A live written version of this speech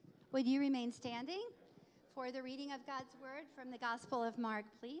Would you remain standing for the reading of God's word from the Gospel of Mark,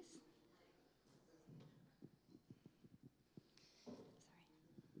 please?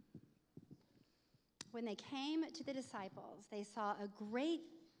 When they came to the disciples, they saw a great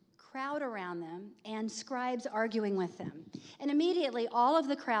crowd around them and scribes arguing with them. And immediately all of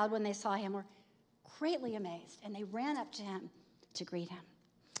the crowd, when they saw him, were greatly amazed, and they ran up to him to greet him.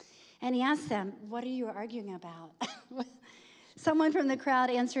 And he asked them, "What are you arguing about?" Someone from the crowd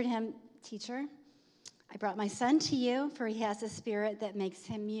answered him, "Teacher, I brought my son to you, for he has a spirit that makes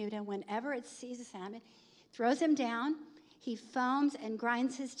him mute, and whenever it seizes him, it throws him down. He foams and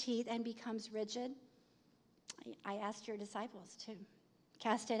grinds his teeth and becomes rigid. I asked your disciples to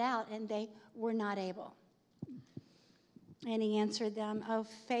cast it out, and they were not able." And he answered them, "O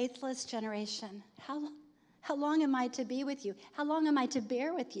faithless generation, how long am I to be with you? How long am I to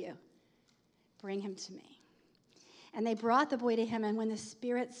bear with you? Bring him to me." And they brought the boy to him, and when the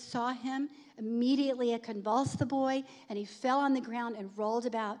spirit saw him, immediately it convulsed the boy, and he fell on the ground and rolled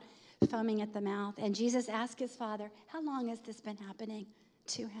about, foaming at the mouth. And Jesus asked his father, "How long has this been happening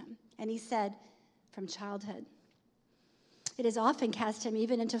to him?" And he said, "From childhood. It has often cast him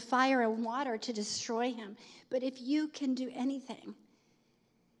even into fire and water to destroy him. But if you can do anything,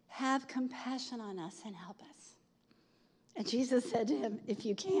 have compassion on us and help us." And Jesus said to him, "If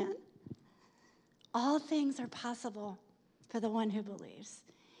you can, all things are possible for the one who believes."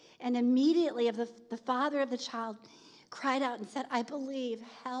 And immediately the father of the child cried out and said, "I believe,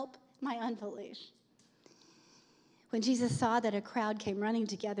 help my unbelief." When Jesus saw that a crowd came running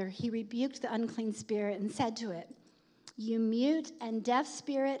together, he rebuked the unclean spirit and said to it, "You mute and deaf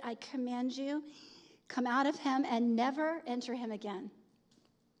spirit, I command you, come out of him and never enter him again."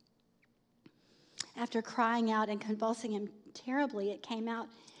 After crying out and convulsing him terribly, it came out,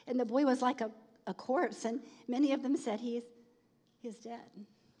 and the boy was like a corpse, and many of them said, he is dead.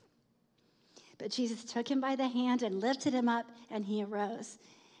 But Jesus took him by the hand and lifted him up, and he arose.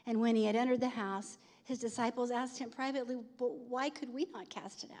 And when he had entered the house, his disciples asked him privately, "But why could we not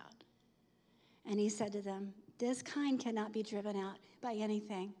cast it out?" And he said to them, "This kind cannot be driven out by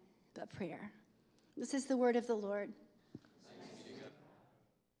anything but prayer." This is the word of the Lord.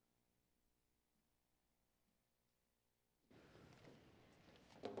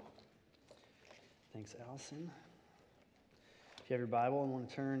 Thanks, Allison. If you have your Bible and want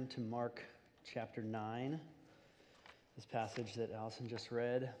to turn to Mark chapter 9, this passage that Allison just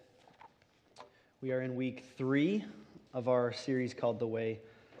read. We are in week 3 of our series called The Way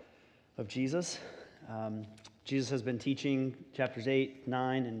of Jesus. Jesus has been teaching chapters 8,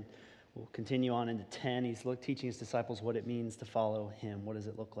 9, and we'll continue on into 10. He's teaching his disciples what it means to follow him. What does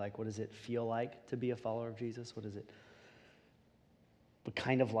it look like? What does it feel like to be a follower of Jesus? What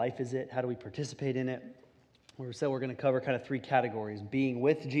kind of life is it? How do we participate in it? We said we're going to cover kind of 3 categories: being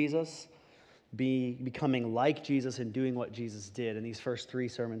with Jesus, becoming like Jesus, and doing what Jesus did. And these first 3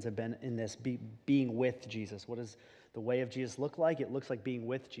 sermons have been in this being with Jesus. What does the way of Jesus look like? It looks like being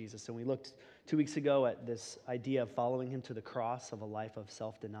with Jesus. And we looked 2 weeks ago at this idea of following him to the cross, of a life of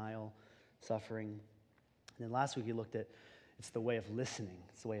self-denial, suffering. And then last week we looked at it's the way of listening.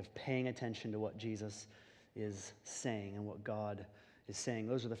 It's the way of paying attention to what Jesus is saying and what God is saying.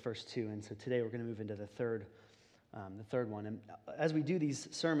 Those are the first 2. And so today we're going to move into the third one. And as we do these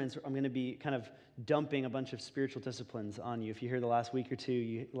sermons, I'm going to be kind of dumping a bunch of spiritual disciplines on you. If you hear the last week or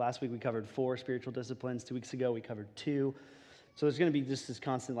 2, last week we covered 4 spiritual disciplines. 2 weeks ago we covered 2. So there's going to be just this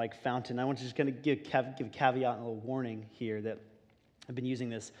constant like fountain. I want to just going to give a caveat and a little warning here that I've been using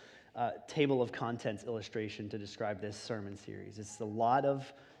this table of contents illustration to describe this sermon series. It's a lot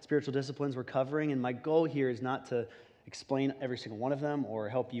of spiritual disciplines we're covering, and my goal here is not to explain every single one of them or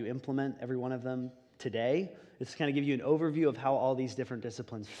help you implement every one of them today. It's to kind of give you an overview of how all these different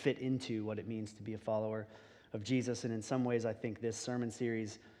disciplines fit into what it means to be a follower of Jesus. And in some ways, I think this sermon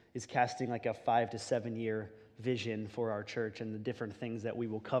series is casting like a 5 to 7 year vision for our church and the different things that we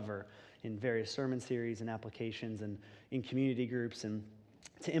will cover in various sermon series and applications and in community groups. And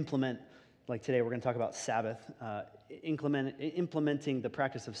to implement, like today, we're going to talk about Sabbath. Implementing the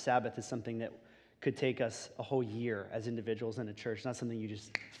practice of Sabbath is something that could take us a whole year as individuals in a church, not something you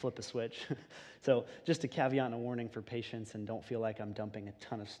just flip a switch. So just a caveat and a warning for patience, and don't feel like I'm dumping a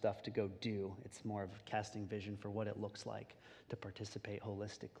ton of stuff to go do. It's more of casting vision for what it looks like to participate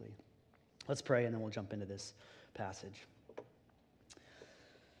holistically. Let's pray, and then we'll jump into this passage.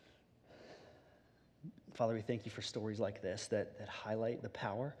 Father, we thank you for stories like this that highlight the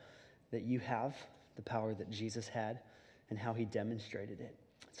power that you have, the power that Jesus had, and how he demonstrated it.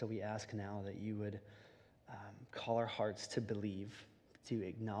 So we ask now that you would call our hearts to believe, to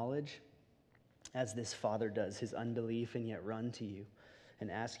acknowledge, as this father does, his unbelief, and yet run to you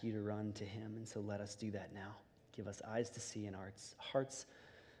and ask you to run to him. And so let us do that now. Give us eyes to see and hearts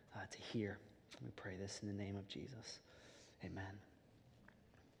to hear. We pray this in the name of Jesus. Amen.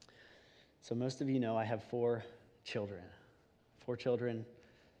 So most of you know I have 4 children. 4 children,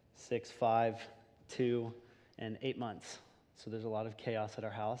 6, 5, 2, and 8 months. So there's a lot of chaos at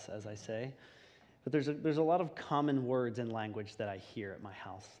our house, as I say. But there's a lot of common words and language that I hear at my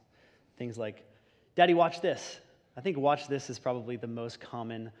house. Things like, Daddy, watch this. I think watch this is probably the most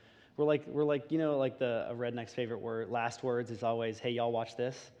common. We're like a redneck's favorite word, last words is always, hey, y'all watch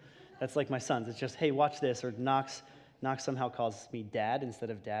this. That's like my son's. It's just, hey, watch this. Or Knox somehow calls me dad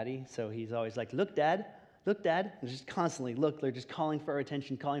instead of daddy. So he's always like, look, dad. Look, dad. And just constantly, look, they're just calling for our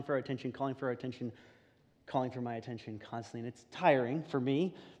attention, calling for our attention, calling for our attention, calling for my attention constantly. And it's tiring for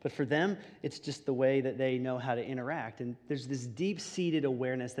me, but for them, it's just the way that they know how to interact. And there's this deep-seated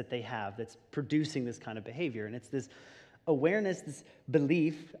awareness that they have that's producing this kind of behavior. And it's this awareness, this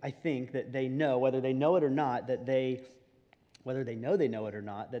belief, I think, that they know, whether they know it or not, that whether they know it or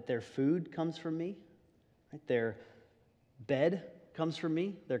not, that their food comes from me, right? Their bed comes from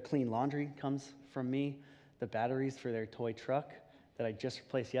me, their clean laundry comes from me, the batteries for their toy truck that I just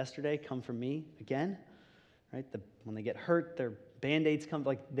replaced yesterday come from me again, right? When they get hurt, their Band-Aids come,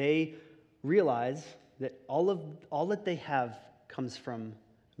 like they realize that all that they have comes from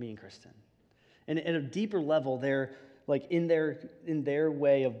me and Kristen. And at a deeper level, they're like in their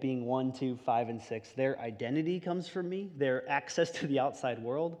way of being 1, 2, 5, and 6, their identity comes from me. Their access to the outside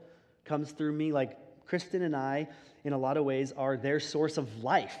world comes through me. Like Kristen and I, in a lot of ways, are their source of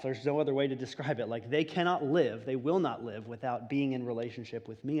life. There's no other way to describe it. Like they cannot live, they will not live without being in relationship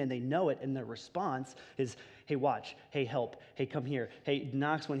with me, and they know it, and their response is, hey, watch, hey, help, hey, come here. Hey,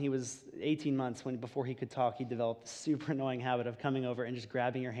 Knox, when he was 18 months, before he could talk, he developed a super annoying habit of coming over and just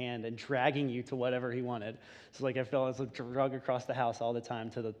grabbing your hand and dragging you to whatever he wanted. So like I felt like drug across the house all the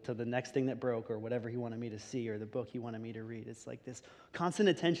time to the next thing that broke or whatever he wanted me to see or the book he wanted me to read. It's like this constant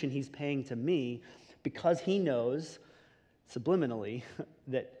attention he's paying to me because he knows subliminally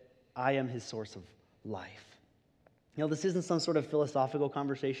that I am his source of life. You know, this isn't some sort of philosophical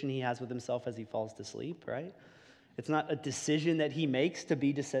conversation he has with himself as he falls to sleep, right? It's not a decision that he makes to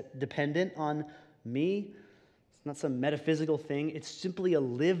be dependent on me. It's not some metaphysical thing. It's simply a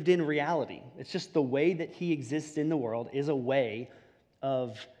lived-in reality. It's just the way that he exists in the world is a way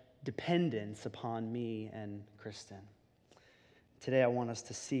of dependence upon me and Kristen. Today I want us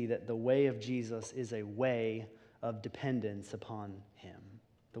to see that the way of Jesus is a way of dependence upon him.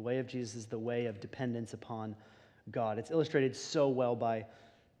 The way of Jesus is the way of dependence upon God. It's illustrated so well by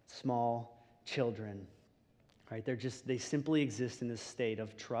small children, right? They simply exist in this state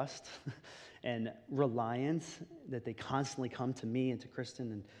of trust and reliance that they constantly come to me and to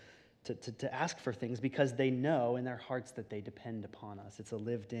Kristen and to ask for things because they know in their hearts that they depend upon us. It's a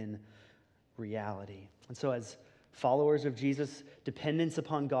lived-in reality. And so as followers of Jesus, dependence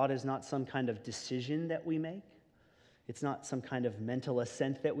upon God is not some kind of decision that we make. It's not some kind of mental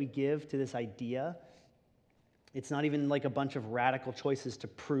assent that we give to this idea. It's not even like a bunch of radical choices to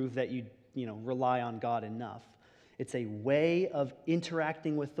prove that you rely on God enough. It's a way of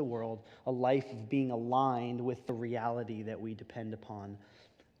interacting with the world, a life of being aligned with the reality that we depend upon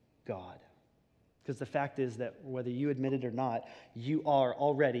God. Because the fact is that whether you admit it or not, you are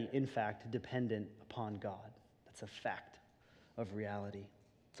already, in fact, dependent upon God. That's a fact of reality.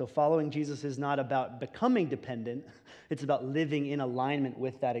 So following Jesus is not about becoming dependent. It's about living in alignment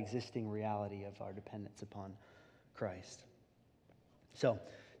with that existing reality of our dependence upon Christ. So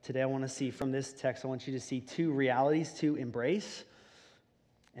today I want to see from this text, I want you to see 2 realities to embrace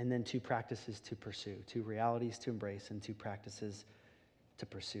and then 2 practices to pursue. 2 realities to embrace and 2 practices to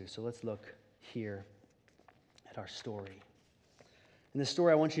pursue. So let's look here at our story. And the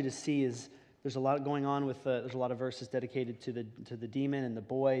story I want you to see is there's a lot going on with, there's a lot of verses dedicated to the demon and the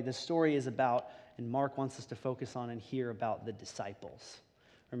boy. The story is about, and Mark wants us to focus on and hear about the disciples.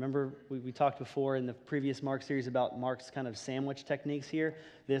 Remember, we talked before in the previous Mark series about Mark's kind of sandwich techniques here.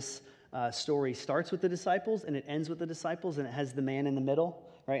 This story starts with the disciples and it ends with the disciples and it has the man in the middle,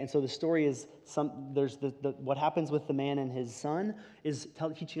 right? And so the story is, there's what happens with the man and his son is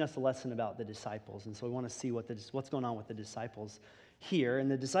teaching us a lesson about the disciples. And so we want to see what's going on with the disciples here. And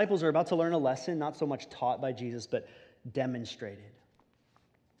the disciples are about to learn a lesson, not so much taught by Jesus, but demonstrated.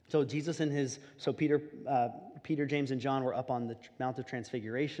 So Jesus and Peter, James, and John were up on the Mount of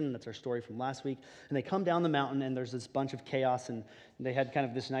Transfiguration. That's our story from last week. And they come down the mountain, and there's this bunch of chaos, and they had kind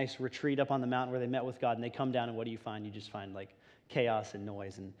of this nice retreat up on the mountain where they met with God, and they come down, and what do you find? You just find, like, chaos and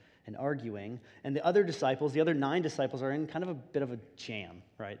noise and arguing. And the other disciples, the other 9 disciples, are in kind of a bit of a jam,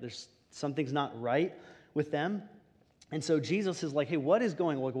 right? Something's not right with them. And so Jesus is like, hey, what is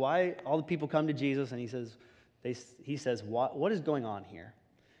going on? Like, why all the people come to Jesus? And he says, what is going on here?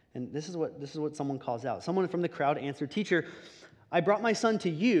 And this is what someone calls out. Someone from the crowd answered, "Teacher, I brought my son to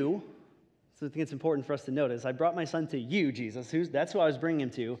you." So I think it's important for us to notice. I brought my son to you, Jesus. That's who I was bringing him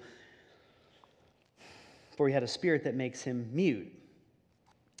to. For he had a spirit that makes him mute.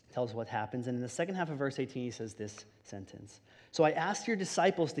 Tells what happens. And in the second half of verse 18, he says this sentence. So I asked your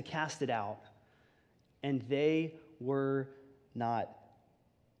disciples to cast it out, and they were not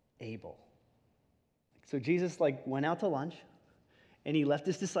able. So Jesus went out to lunch, and he left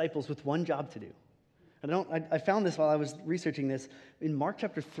his disciples with one job to do. I found this while I was researching this. In Mark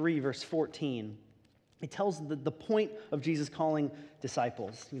chapter 3, verse 14, it tells the point of Jesus calling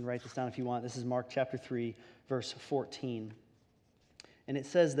disciples. You can write this down if you want. This is Mark chapter 3, verse 14. And it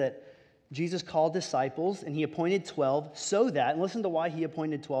says that Jesus called disciples, and he appointed 12 so that, and listen to why he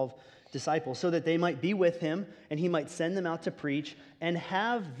appointed 12 disciples, so that they might be with him, and he might send them out to preach and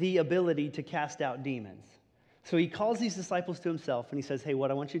have the ability to cast out demons. So he calls these disciples to himself, and he says, hey,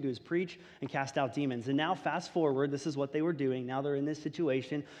 what I want you to do is preach and cast out demons. And now fast forward, this is what they were doing. Now they're in this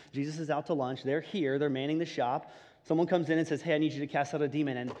situation. Jesus is out to lunch. They're here. They're manning the shop. Someone comes in and says, hey, I need you to cast out a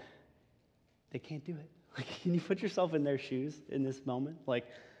demon. And they can't do it. Can you put yourself in their shoes in this moment?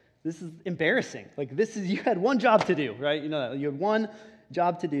 This is embarrassing. You had one job to do, right? You know that. You had one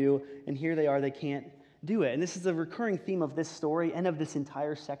job to do, and here they are. They can't do it. And this is a recurring theme of this story and of this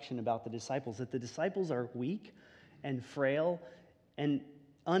entire section about the disciples, that the disciples are weak and frail and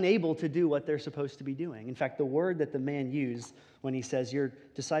unable to do what they're supposed to be doing. In fact, the word that the man used when he says, your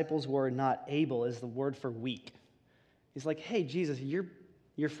disciples were not able, is the word for weak. He's like, hey, Jesus,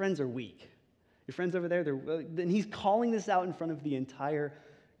 your friends are weak. Your friends over there, and he's calling this out in front of the entire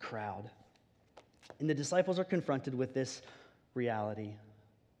crowd. And the disciples are confronted with this reality.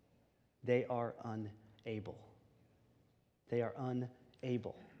 They are unable. They are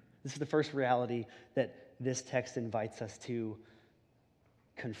unable. This is the first reality that this text invites us to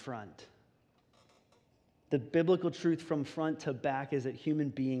confront. The biblical truth from front to back is that human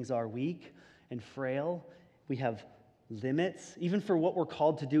beings are weak and frail. We have limits, even for what we're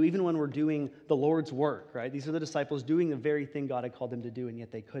called to do, even when we're doing the Lord's work, right? These are the disciples doing the very thing God had called them to do, and yet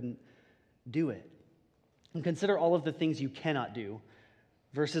they couldn't do it. And consider all of the things you cannot do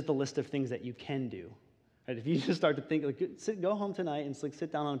versus the list of things that you can do. Right? If you just start to think, go home tonight and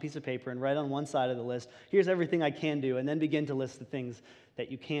sit down on a piece of paper and write on one side of the list, here's everything I can do, and then begin to list the things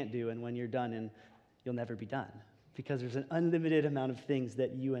that you can't do, and when you're done, and you'll never be done, because there's an unlimited amount of things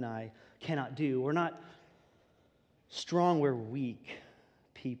that you and I cannot do. We're not strong, we're weak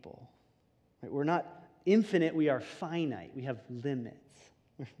people. Right? We're not infinite, we are finite. We have limits.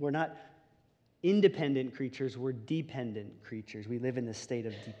 We're not independent creatures, we're dependent creatures. We live in this state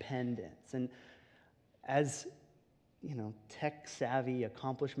of dependence. And as, tech-savvy,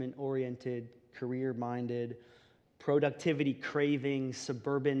 accomplishment-oriented, career-minded, productivity-craving,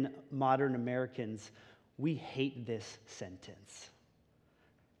 suburban, modern Americans, we hate this sentence.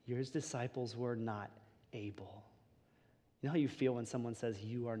 Your disciples were not able. You know how you feel when someone says,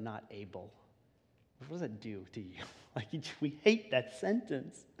 you are not able? What does that do to you? We hate that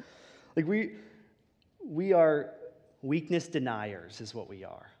sentence. We are weakness deniers is what we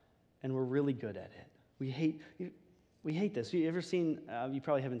are, and we're really good at it. We hate this. You ever seen, you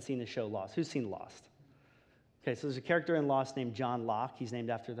probably haven't seen the show Lost. Who's seen Lost? Okay, so there's a character in Lost named John Locke. He's named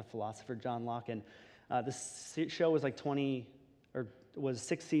after the philosopher John Locke, and this show was was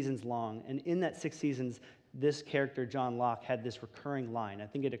 6 seasons long, and in that 6 seasons, this character, John Locke, had this recurring line. I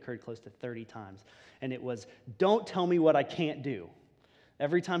think it occurred close to 30 times, and it was, don't tell me what I can't do.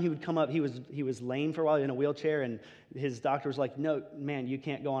 Every time he would come up, he was lame for a while in a wheelchair, and his doctor was like, no, man, you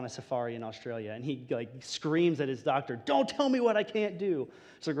can't go on a safari in Australia. And he screams at his doctor, don't tell me what I can't do.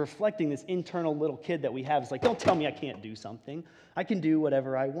 It's reflecting this internal little kid that we have. It's like, don't tell me I can't do something. I can do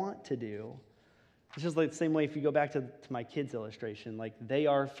whatever I want to do. It's just the same way if you go back to my kids' illustration. They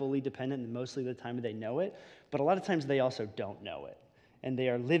are fully dependent, and mostly of the time they know it, but a lot of times they also don't know it. And they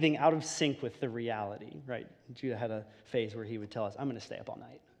are living out of sync with the reality, right? Judah had a phase where he would tell us, I'm going to stay up all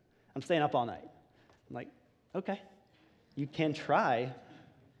night. I'm staying up all night. I'm like, okay, you can try,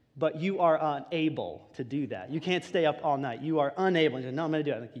 but you are unable to do that. You can't stay up all night. You are unable. And no, I'm going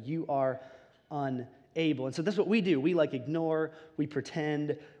to do it. You are unable. And so that's what we do. We ignore, we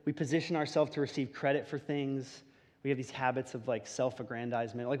pretend, we position ourselves to receive credit for things. We have these habits of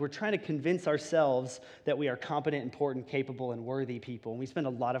self-aggrandizement. We're trying to convince ourselves that we are competent, important, capable, and worthy people. And we spend a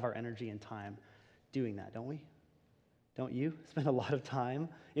lot of our energy and time doing that, don't we? Don't you? Spend a lot of time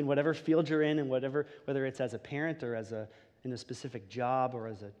in whatever field you're in, and whether it's as a parent or in a specific job or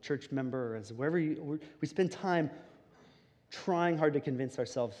as a church member or as wherever we spend time trying hard to convince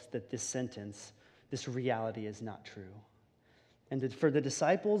ourselves that this sentence, this reality is not true. And for the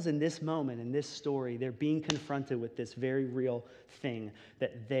disciples in this moment, in this story, they're being confronted with this very real thing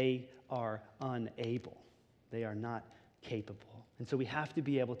that they are unable. They are not capable. And so we have to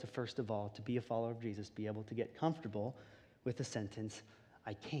be able to, first of all, to be a follower of Jesus, be able to get comfortable with the sentence,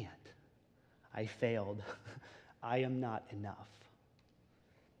 I can't. I failed. I am not enough.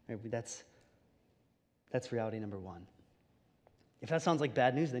 Maybe that's reality number one. If that sounds like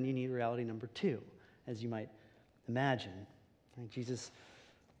bad news, then you need reality number two, as you might imagine. Jesus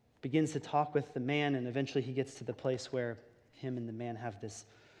begins to talk with the man, and eventually he gets to the place where him and the man have this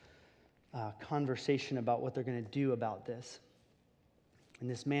conversation about what they're going to do about this. And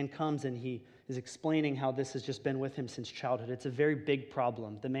this man comes and he is explaining how this has just been with him since childhood. It's a very big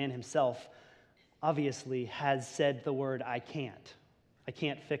problem. The man himself obviously has said the word, I can't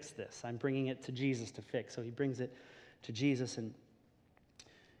fix this. I'm bringing it to Jesus to fix. So he brings it to Jesus, and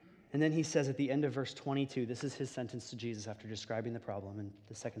then he says at the end of verse 22, this is his sentence to Jesus after describing the problem. In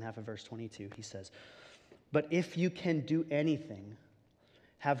the second half of verse 22, he says, but if you can do anything,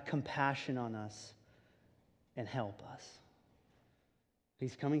 have compassion on us and help us.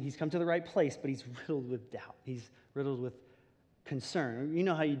 He's come to the right place, but he's riddled with doubt. He's riddled with concern. You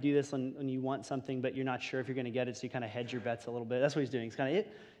know how you do this when you want something, but you're not sure if you're going to get it, so you kind of hedge your bets a little bit. That's what he's doing. He's kind of,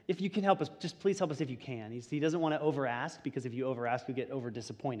 if you can help us, just please help us if you can. He doesn't want to over-ask, because if you over-ask, you get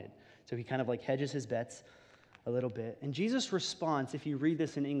over-disappointed. So he kind of like hedges his bets a little bit. And Jesus' response, if you read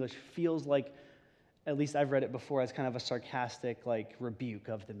this in English, feels like, at least I've read it before, as kind of a sarcastic like rebuke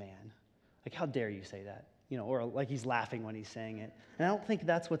of the man. Like, how dare you say that? Or like he's laughing when he's saying it. And I don't think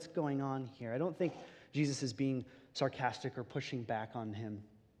that's what's going on here. I don't think Jesus is being sarcastic or pushing back on him.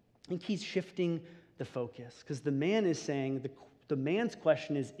 I think he's shifting the focus, because the man is saying, the man's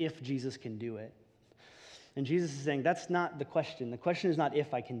question is if Jesus can do it. And Jesus is saying, that's not the question. The question is not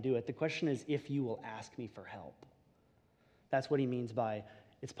if I can do it. The question is if you will ask me for help. That's what he means by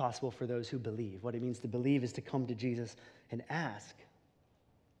it's possible for those who believe. What it means to believe is to come to Jesus and ask.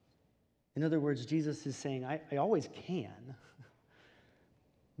 In other words, Jesus is saying, I always can,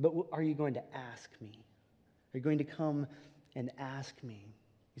 but are you going to ask me? Are you going to come and ask me?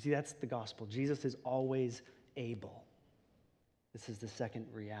 You see, that's the gospel. Jesus is always able. This is the second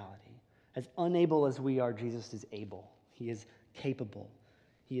reality. As unable as we are, Jesus is able. He is capable.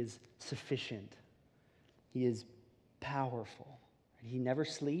 He is sufficient. He is powerful. He never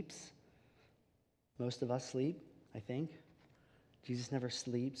sleeps. Most of us sleep, I think. Jesus never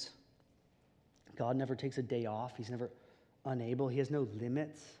sleeps. God never takes a day off. He's never unable. He has no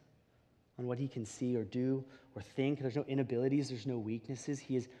limits on what he can see or do or think. There's no inabilities. There's no weaknesses.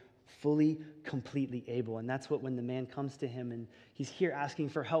 He is fully, completely able. And that's what when the man comes to him and he's here asking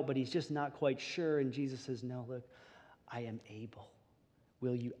for help, but he's just not quite sure. And Jesus says, no, look, I am able.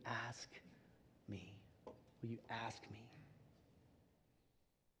 Will you ask me? Will you ask me?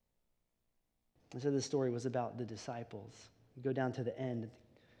 And so this story was about the disciples. You go down to the end.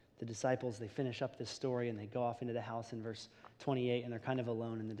 The disciples, they finish up this story and they go off into the house in verse 28 and they're kind of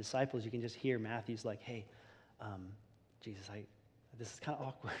alone. And the disciples, you can just hear Matthew's like, hey, Jesus, this is kind of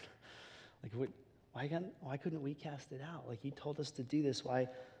awkward. Like, why couldn't we cast it out? Like, you told us to do this. Why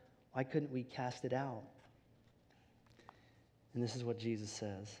couldn't we cast it out? And this is what Jesus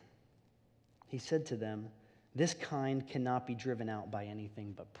says. He said to them, this kind cannot be driven out by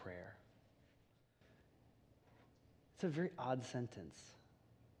anything but prayer. It's a very odd sentence.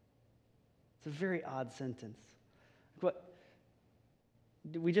 It's a very odd sentence. But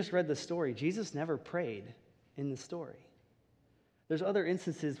we just read the story. Jesus never prayed in the story. There's other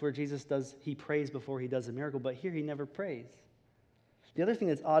instances where he prays before he does a miracle, but here he never prays. The other thing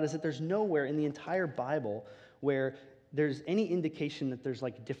that's odd is that there's nowhere in the entire Bible where there's any indication that there's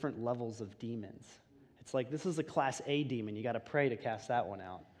like different levels of demons. It's like, this is a class A demon. You got to pray to cast that one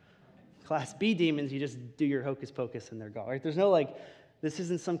out. Class B demons, you just do your hocus pocus and they're gone. Right? There's no like, this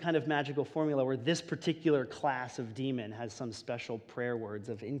isn't some kind of magical formula where this particular class of demon has some special prayer words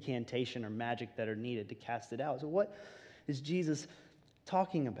of incantation or magic that are needed to cast it out. So what is Jesus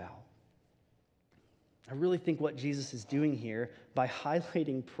talking about? I really think what Jesus is doing here by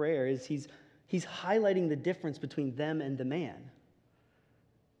highlighting prayer is he's highlighting the difference between them and the man.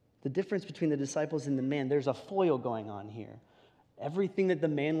 The difference between the disciples and the man. There's a foil going on here. Everything that the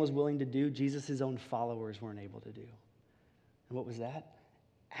man was willing to do, Jesus' own followers weren't able to do. And what was that?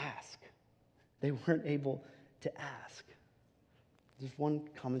 Ask. They weren't able to ask. There's one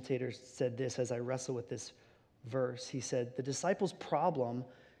commentator said this as I wrestle with this verse. He said, the disciples' problem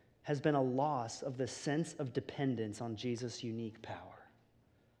has been a loss of the sense of dependence on Jesus' unique power.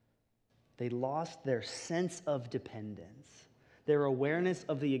 They lost their sense of dependence, their awareness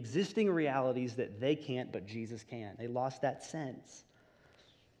of the existing realities that they can't, but Jesus can. They lost that sense.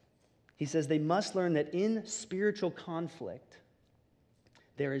 He says they must learn that in spiritual conflict,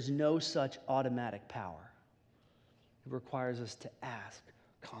 there is no such automatic power. It requires us to ask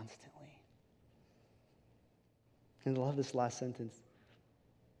constantly. And I love this last sentence.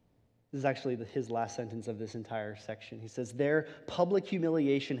 This is actually his last sentence of this entire section. He says, their public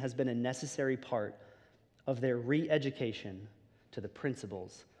humiliation has been a necessary part of their re-education to the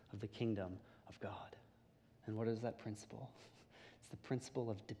principles of the kingdom of God. And what is that principle? It's the principle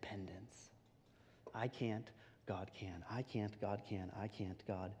of dependence. I can't, God can. I can't, God can. I can't,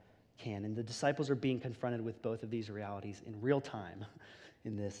 God can. And the disciples are being confronted with both of these realities in real time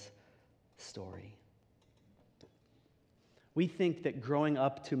in this story. We think that growing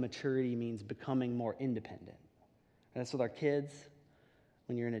up to maturity means becoming more independent. And that's with our kids.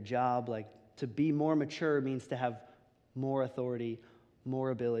 When you're in a job, like to be more mature means to have more authority, more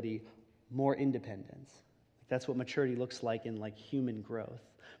ability, more independence. That's what maturity looks like in like human growth.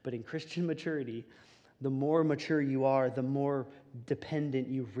 But in Christian maturity, the more mature you are, the more dependent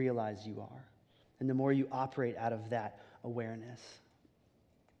you realize you are. And the more you operate out of that awareness.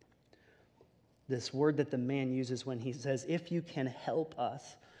 This word that the man uses when he says, if you can help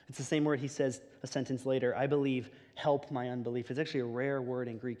us, it's the same word he says a sentence later, I believe, help my unbelief. It's actually a rare word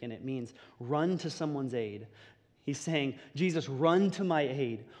in Greek, and it means run to someone's aid. He's saying, Jesus, run to my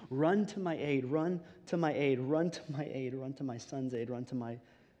aid, run to my aid, run to my aid, run to my aid, run to my son's aid, run to my...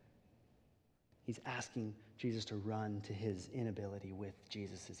 He's asking Jesus to run to his inability with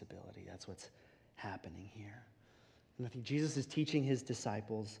Jesus' ability. That's what's happening here. And I think Jesus is teaching his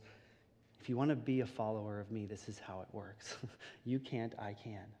disciples, if you want to be a follower of me, this is how it works. You can't, I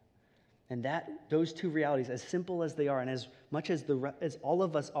can. And those two realities, as simple as they are, and as much as as all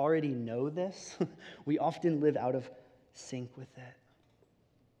of us already know this, we often live out of sync with it.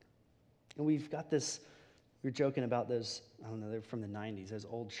 And we've got this, we were joking about those, I don't know, they're from the 90s, those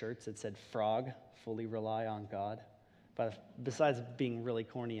old shirts that said frog, fully rely on God. But besides being really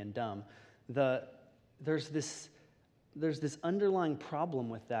corny and dumb, there's this underlying problem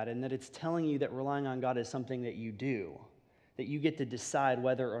with that, in that it's telling you that relying on God is something that you do, that you get to decide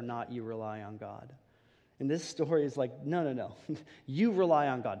whether or not you rely on God. And this story is like, no. You rely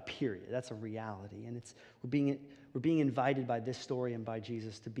on God, period. That's a reality. And we're being invited by this story and by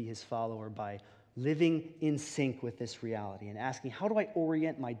Jesus to be his follower by living in sync with this reality and asking, how do I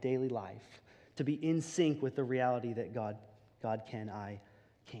orient my daily life to be in sync with the reality that God can, I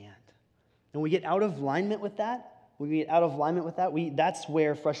can't? And we get out of alignment with that. That's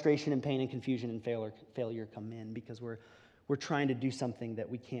where frustration and pain and confusion and failure come in, because we're trying to do something that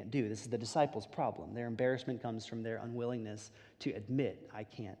we can't do. This is the disciples' problem. Their embarrassment comes from their unwillingness to admit, I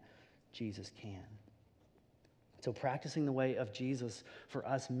can't, Jesus can. So practicing the way of Jesus for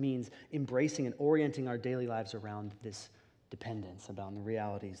us means embracing and orienting our daily lives around this dependence, about the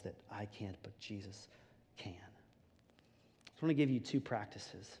realities that I can't, but Jesus can. I want to give you two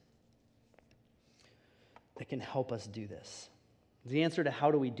practices that can help us do this. The answer to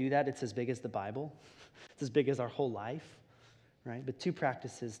how do we do that, it's as big as the Bible. It's as big as our whole life, right? But two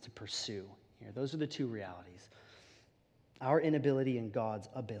practices to pursue here. Those are the two realities. Our inability and God's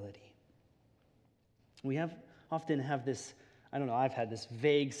ability. We often have this, I don't know, I've had this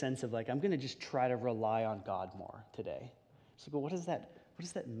vague sense of like, I'm going to just try to rely on God more today. So what does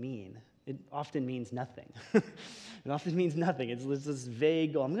that mean? It often means nothing. It often means nothing. It's this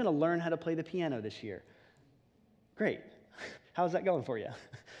vague goal. I'm going to learn how to play the piano this year. Great. How's that going for you?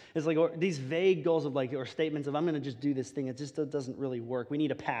 It's like these vague goals of or statements of I'm going to just do this thing. It just doesn't really work. We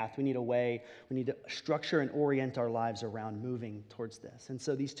need a path. We need a way. We need to structure and orient our lives around moving towards this. And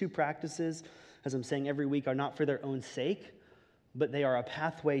so these two practices, as I'm saying every week, are not for their own sake, but they are a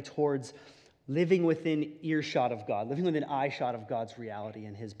pathway towards living within earshot of God, living within eyeshot of God's reality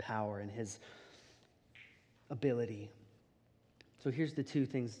and his power and his ability. So here's the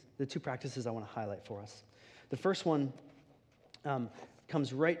two practices I want to highlight for us. The first one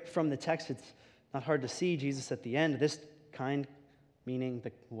comes right from the text. It's not hard to see. Jesus at the end, this kind, meaning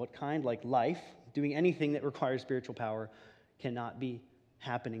what kind? Like life, doing anything that requires spiritual power cannot be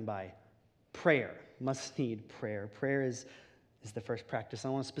happening by prayer. Must need prayer. Prayer is the first practice. I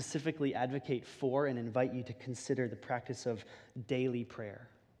want to specifically advocate for and invite you to consider the practice of daily prayer.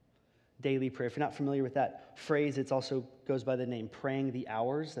 Daily prayer. If you're not familiar with that phrase, it also goes by the name praying the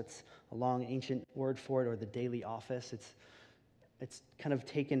hours. That's a long ancient word for it, or the daily office. It's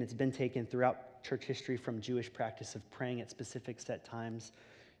been taken throughout church history from Jewish practice of praying at specific set times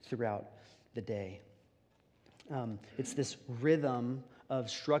throughout the day. It's this rhythm of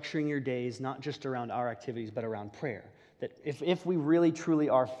structuring your days, not just around our activities, but around prayer. That if we really, truly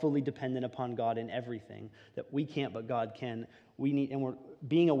are fully dependent upon God in everything, that we can't, but God can, we need, and we're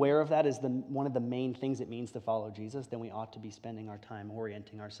being aware of that is one of the main things it means to follow Jesus, then we ought to be spending our time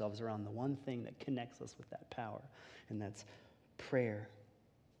orienting ourselves around the one thing that connects us with that power, and that's prayer.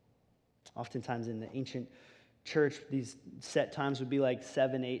 Oftentimes in the ancient church, these set times would be like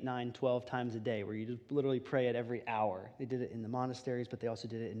 7, 8, 9, 12 times a day, where you just literally pray at every hour. They did it in the monasteries, but they also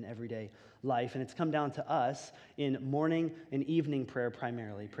did it in everyday life. And it's come down to us in morning and evening prayer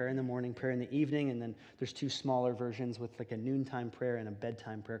primarily. Prayer in the morning, prayer in the evening, and then there's 2 smaller versions with like a noontime prayer and a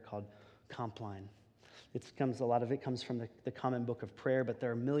bedtime prayer called Compline. A lot of it comes from the Common Book of Prayer, but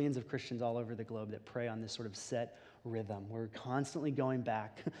there are millions of Christians all over the globe that pray on this sort of set rhythm. We're constantly going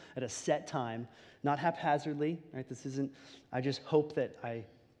back at a set time, not haphazardly, right? I just hope that I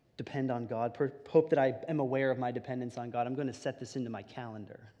depend on God, hope that I am aware of my dependence on God. I'm going to set this into my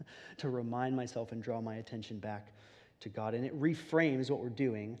calendar to remind myself and draw my attention back to God. And it reframes what we're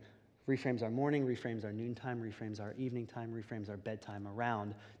doing, reframes our morning, reframes our noontime, reframes our evening time, reframes our bedtime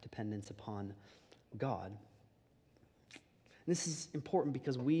around dependence upon God. And this is important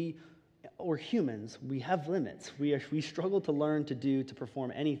because we're humans. We have limits. We struggle to learn to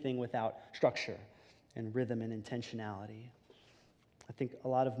perform anything without structure and rhythm and intentionality. I think a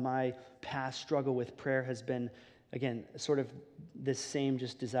lot of my past struggle with prayer has been, again, sort of this same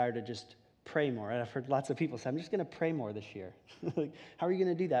just desire to just pray more. And I've heard lots of people say, I'm just going to pray more this year. Like, how are you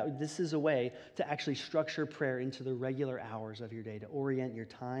going to do that? This is a way to actually structure prayer into the regular hours of your day, to orient your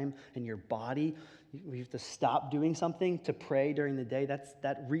time and your body. We have to stop doing something to pray during the day.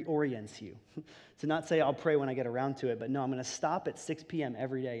 That reorients you. To not say, I'll pray when I get around to it, but no, I'm going to stop at 6 p.m.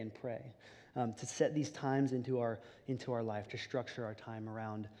 every day and pray. To set these times into our life, to structure our time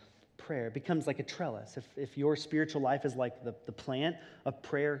around prayer. It becomes like a trellis. If your spiritual life is like the plant, a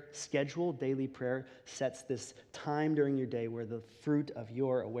prayer schedule, daily prayer sets this time during your day where the fruit of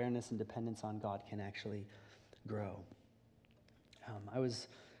your awareness and dependence on God can actually grow. I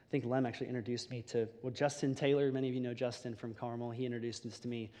think Lem actually introduced me to, Justin Taylor. Many of you know Justin from Carmel. He introduced this to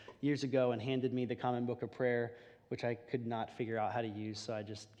me years ago and handed me the Common Book of Prayer, which I could not figure out how to use, so I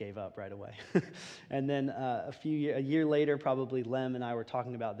just gave up right away. And then a year later, probably Lem and I were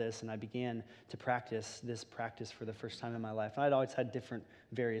talking about this, and I began to practice this practice for the first time in my life. And I'd always had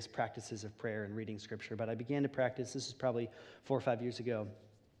various practices of prayer and reading scripture, but I began to practice, this is probably 4 or 5 years ago,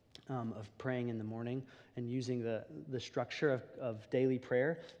 of praying in the morning and using the structure of daily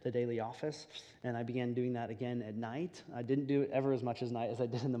prayer, the daily office. And I began doing that again at night. I didn't do it ever as much as night as I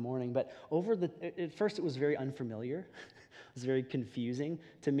did in the morning, but at first it was very unfamiliar. It was very confusing.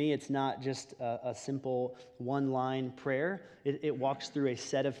 To me, it's not just a simple one-line prayer. It walks through a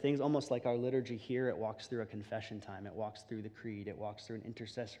set of things, almost like our liturgy here. It walks through a confession time. It walks through the creed. It walks through an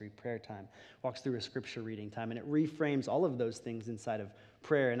intercessory prayer time. It walks through a scripture reading time. And it reframes all of those things inside of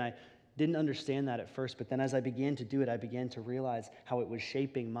prayer. And I didn't understand that at first, but then as I began to do it, I began to realize how it was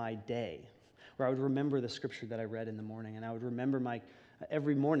shaping my day, where I would remember the scripture that I read in the morning, and I would remember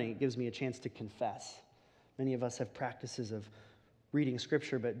every morning it gives me a chance to confess. Many of us have practices of reading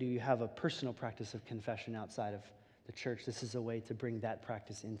scripture, but do you have a personal practice of confession outside of the church? This is a way to bring that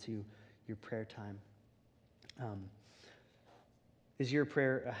practice into your prayer time. Is your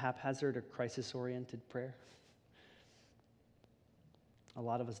prayer a haphazard or crisis-oriented prayer? A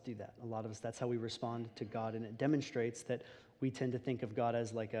lot of us do that. A lot of us, that's how we respond to God, and it demonstrates that we tend to think of God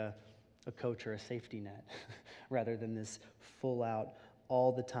as like a coach or a safety net rather than this full-out,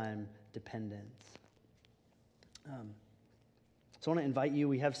 all-the-time dependence. So I want to invite you.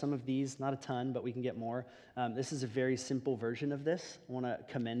 We have some of these, not a ton, but we can get more. This is a very simple version of this. I want to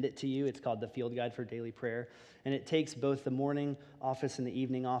commend it to you. It's called the Field Guide for Daily Prayer. And it takes both the morning office and the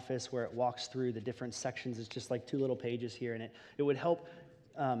evening office where it walks through the different sections. It's just like 2 little pages here. And it would help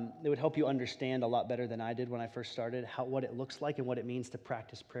you understand a lot better than I did when I first started what it looks like and what it means to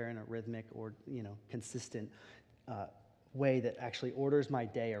practice prayer in a rhythmic or consistent way that actually orders my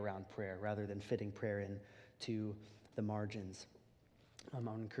day around prayer rather than fitting prayer into the margins. I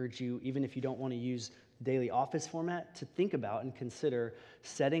would encourage you, even if you don't want to use daily office format, to think about and consider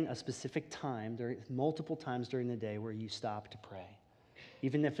setting a specific time, multiple times during the day, where you stop to pray.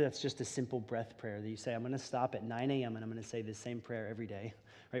 Even if that's just a simple breath prayer that you say, I'm going to stop at 9 a.m. and I'm going to say the same prayer every day.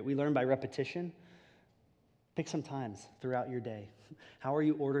 Right? We learn by repetition. Pick some times throughout your day. How are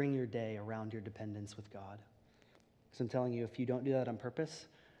you ordering your day around your dependence with God? Because I'm telling you, if you don't do that on purpose,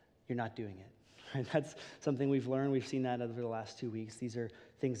 you're not doing it. Right? That's something we've learned. We've seen that over the last 2 weeks. These are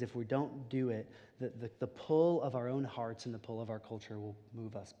things, if we don't do it, the pull of our own hearts and the pull of our culture will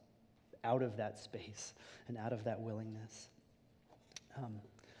move us out of that space and out of that willingness.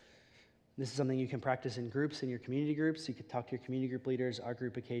 This is something you can practice in groups, in your community groups. You could talk to your community group leaders. Our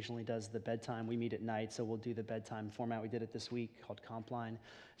group occasionally does the bedtime. We meet at night, so we'll do the bedtime format. We did it this week called Compline.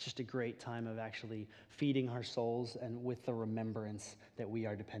 It's just a great time of actually feeding our souls and with the remembrance that we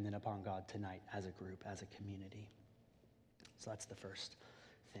are dependent upon God tonight as a group, as a community. So that's the first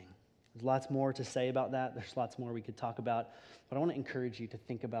thing. There's lots more to say about that. There's lots more we could talk about. But I want to encourage you to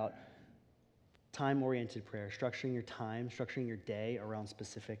think about time-oriented prayer, structuring your time, structuring your day around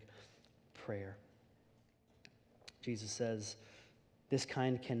specific prayer. Jesus says, this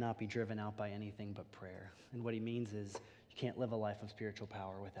kind cannot be driven out by anything but prayer. And what he means is you can't live a life of spiritual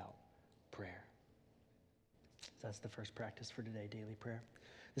power without prayer. So that's the first practice for today, daily prayer.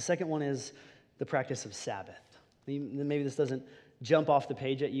 The second one is the practice of Sabbath. Maybe this doesn't jump off the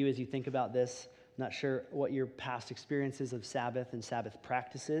page at you as you think about this. I'm not sure what your past experiences of Sabbath and Sabbath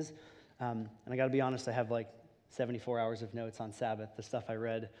practices. And I got to be honest, I have like 74 hours of notes on Sabbath. The stuff I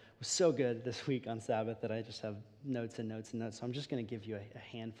read was so good this week on Sabbath that I just have notes and notes and notes. So I'm just going to give you a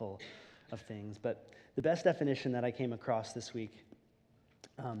handful of things. But the best definition that I came across this week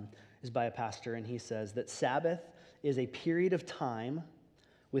is by a pastor, and he says that Sabbath is a period of time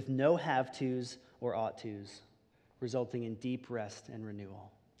with no have-tos or ought-tos, resulting in deep rest and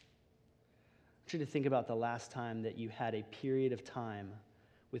renewal. I want you to think about the last time that you had a period of time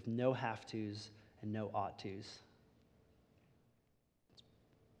with no have-tos and no ought-tos.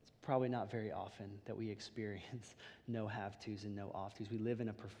 It's probably not very often that we experience no have-tos and no ought-tos. We live in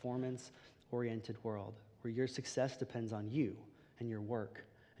a performance-oriented world where your success depends on you and your work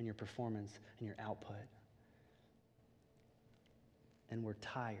and your performance and your output. And we're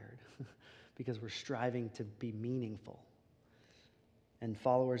tired because we're striving to be meaningful. And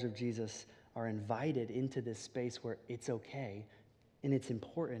followers of Jesus are invited into this space where it's okay and it's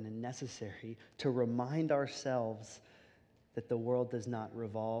important and necessary to remind ourselves that the world does not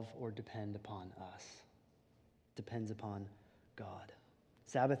revolve or depend upon us. It depends upon God.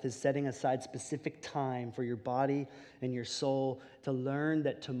 Sabbath is setting aside specific time for your body and your soul to learn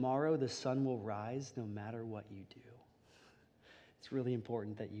that tomorrow the sun will rise no matter what you do. It's really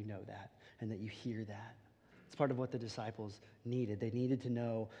important that you know that and that you hear that. It's part of what the disciples needed. They needed to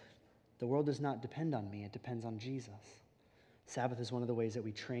know the world does not depend on me, it depends on Jesus. Sabbath is one of the ways that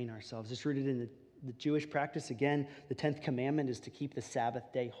we train ourselves. It's rooted in the Jewish practice. Again, the 10th commandment is to keep the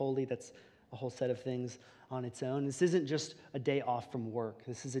Sabbath day holy. That's a whole set of things on its own. This isn't just a day off from work.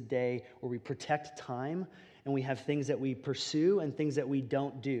 This is a day where we protect time and we have things that we pursue and things that we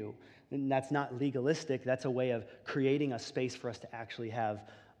don't do. And that's not legalistic. That's a way of creating a space for us to actually have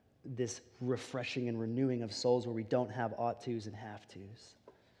this refreshing and renewing of souls where we don't have ought-tos and have-tos.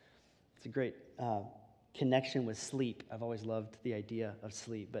 It's a great connection with sleep. I've always loved the idea of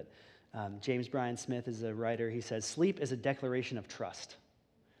sleep, but James Bryan Smith is a writer. He says, sleep is a declaration of trust.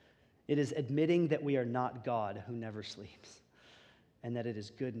 It is admitting that we are not God who never sleeps and that it is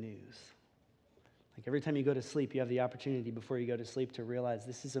good news. Like every time you go to sleep, you have the opportunity before you go to sleep to realize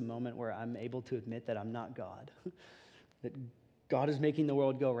this is a moment where I'm able to admit that I'm not God, that God is making the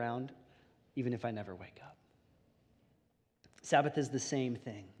world go round even if I never wake up. Sabbath is the same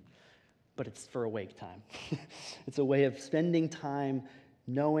thing, but it's for awake time. It's a way of spending time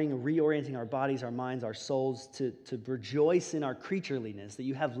knowing, reorienting our bodies, our minds, our souls to rejoice in our creatureliness, that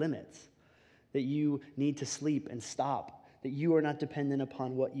you have limits, that you need to sleep and stop, that you are not dependent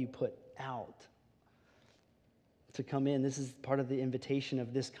upon what you put out. To come in, this is part of the invitation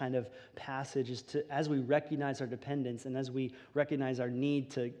of this kind of passage, is to, as we recognize our dependence and as we recognize our need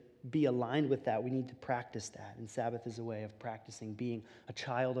to be aligned with that, we need to practice that. And Sabbath is a way of practicing being a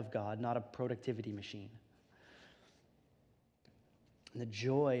child of God, not a productivity machine. And the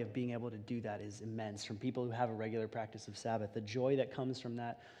joy of being able to do that is immense from people who have a regular practice of Sabbath. The joy that comes from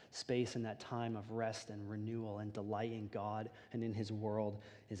that space and that time of rest and renewal and delight in God and in his world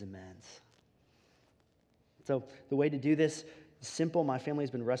is immense. So the way to do this is simple. My family's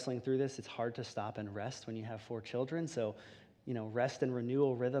been wrestling through this. It's hard to stop and rest when you have 4 children. So, rest and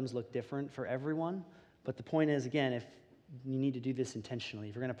renewal rhythms look different for everyone. But the point is, again, if you need to do this intentionally.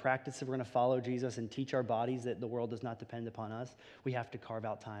 If we're going to practice, if we're going to follow Jesus and teach our bodies that the world does not depend upon us, we have to carve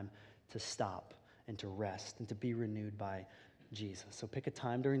out time to stop and to rest and to be renewed by Jesus. So pick a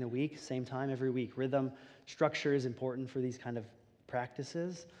time during the week, same time every week. Rhythm, structure is important for these kind of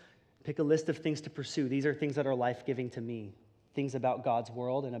practices. Pick a list of things to pursue. These are things that are life-giving to me, things about God's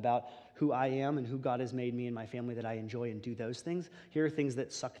world and about who I am and who God has made me and my family that I enjoy, and do those things. Here are things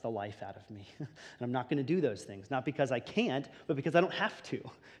that suck the life out of me. And I'm not going to do those things, not because I can't, but because I don't have to.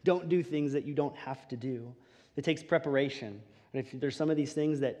 Don't do things that you don't have to do. It takes preparation. And if there's some of these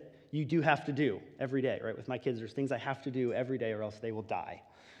things that you do have to do every day, right? With my kids, there's things I have to do every day or else they will die,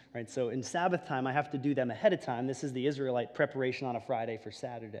 right? So in Sabbath time, I have to do them ahead of time. This is the Israelite preparation on a Friday for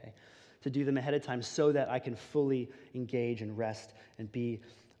Saturday, to do them ahead of time so that I can fully engage and rest and be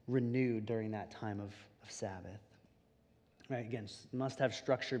renewed during that time of Sabbath. Right, again, must have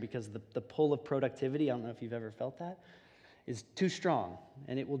structure because the pull of productivity, I don't know if you've ever felt that, is too strong,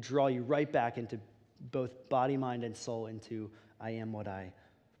 and it will draw you right back into both body, mind, and soul into I am what I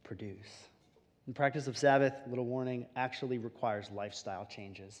produce. The practice of Sabbath, little warning, actually requires lifestyle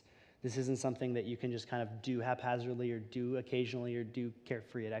changes. This isn't something that you can just kind of do haphazardly or do occasionally or do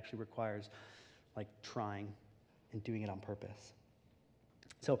carefree. It actually requires like trying and doing it on purpose.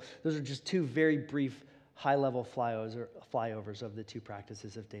 So those are just two very brief high-level flyovers of the two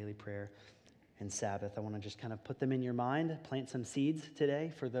practices of daily prayer and Sabbath. I want to just kind of put them in your mind, plant some seeds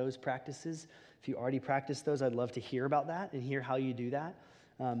today for those practices. If you already practice those, I'd love to hear about that and hear how you do that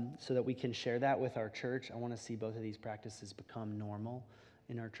so that we can share that with our church. I want to see both of these practices become normal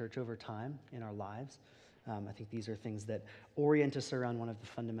in our church over time, in our lives. I think these are things that orient us around one of the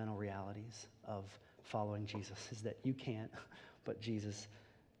fundamental realities of following Jesus, is that you can't, but Jesus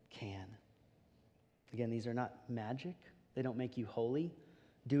can. Again, these are not magic. They don't make you holy.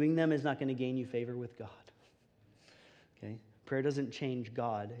 Doing them is not going to gain you favor with God. Okay? Prayer doesn't change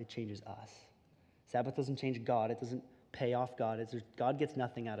God, it changes us. Sabbath doesn't change God, it doesn't pay off God. God gets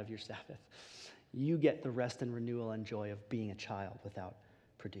nothing out of your Sabbath. You get the rest and renewal and joy of being a child without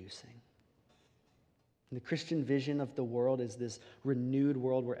producing. And the Christian vision of the world is this renewed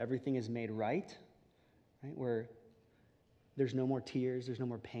world where everything is made right? Where there's no more tears, there's no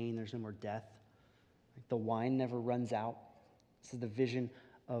more pain, there's no more death. The wine never runs out. This is the vision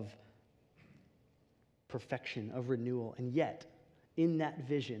of perfection, of renewal. And yet, in that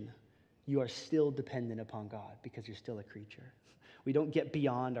vision, you are still dependent upon God because you're still a creature. We don't get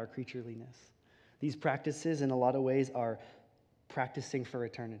beyond our creatureliness. These practices, in a lot of ways, are practicing for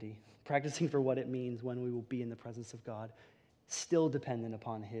eternity, practicing for what it means when we will be in the presence of God, still dependent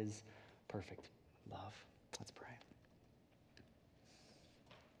upon His perfect love. Let's pray.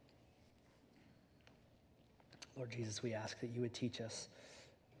 Lord Jesus, we ask that you would teach us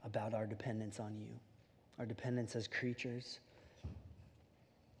about our dependence on you, our dependence as creatures,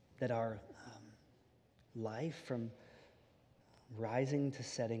 that our life from rising to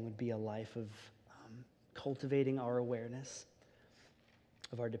setting would be a life of cultivating our awareness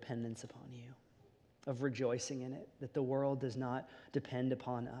of our dependence upon you, of rejoicing in it, that the world does not depend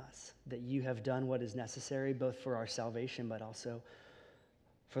upon us, that you have done what is necessary both for our salvation but also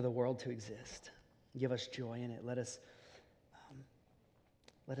for the world to exist. Give us joy in it. Let us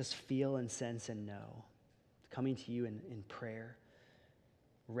feel and sense and know, coming to you in prayer,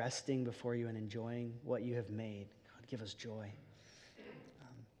 resting before you and enjoying what you have made. God, give us joy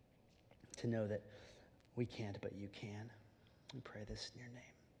to know that we can't, but you can. We pray this in your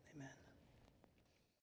name.